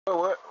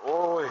Wait.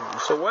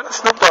 So what is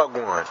Snoop Dogg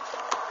going?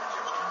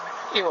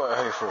 He what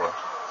here for?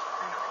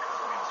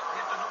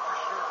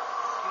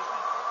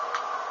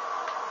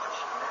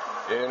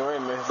 Yeah, wait a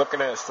minute. He's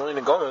looking at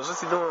Selena Gomez. What's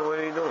he doing? What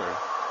are you doing?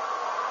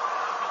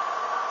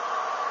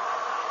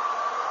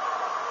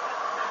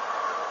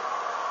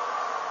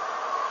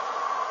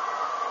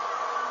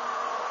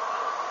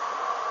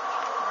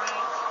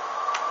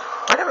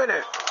 Wait a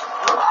minute.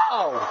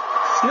 Oh,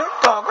 Snoop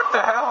Dogg, what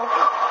the hell?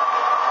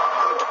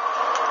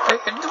 Hey,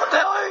 what the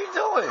hell are you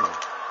doing?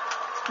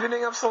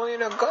 Beating up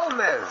Selena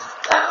Gomez.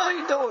 What the hell are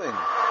you doing?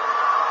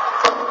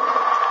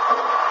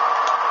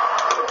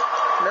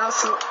 Now,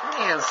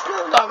 man,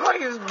 Snoop Dogg, what are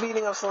you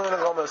beating up Selena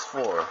Gomez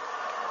for?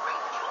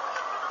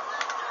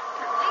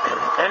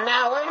 And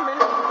now, wait a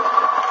minute.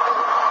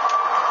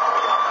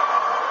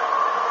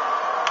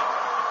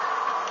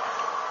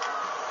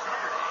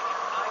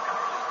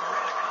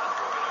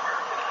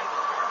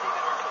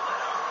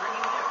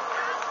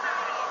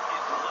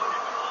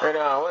 And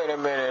now, wait a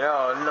minute.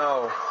 Oh,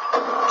 no.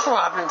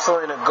 Dropping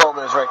Selena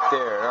Gomez right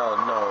there. Oh,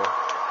 no.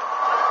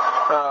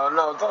 Oh,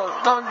 no.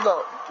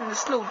 Don't.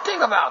 Snoop,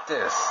 think about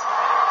this.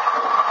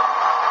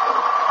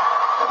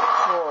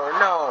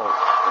 No.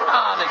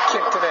 Ah, the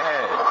kick to the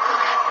head.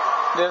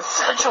 The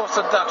sensual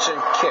seduction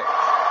kick.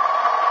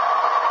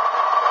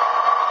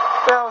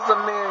 That was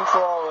the meaning for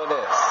all of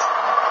this.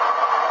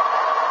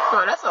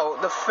 Man, that's a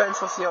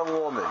defenseless young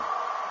woman.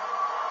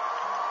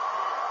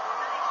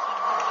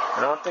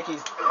 I don't think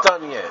he's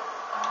done yet.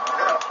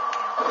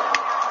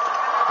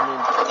 I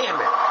mean, damn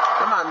it.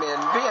 Come on, man.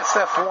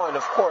 BSF won,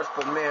 of course,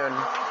 but man,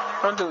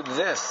 don't do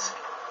this.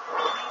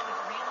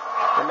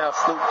 And now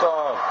Snoop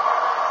Dogg.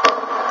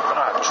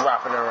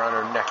 Dropping her on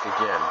her neck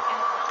again.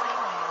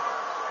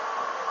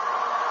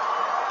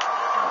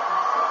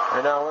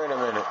 And now, wait a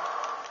minute.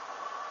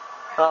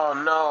 Oh,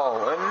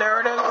 no. And there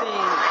it is. Damn.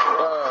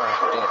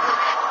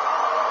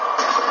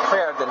 I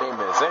forgot what the name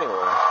is.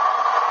 Anyway.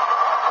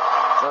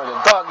 Oh, the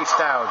doggy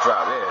style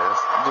drop. Yeah,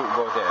 let's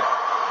go with that.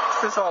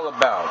 What's this all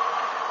about?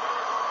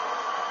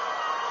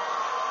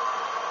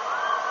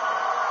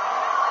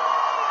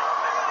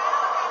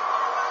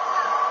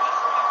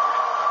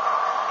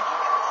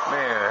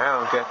 Man, I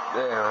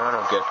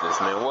don't get this,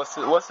 man.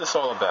 What's this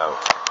all about?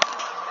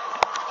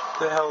 What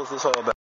the hell is this all about?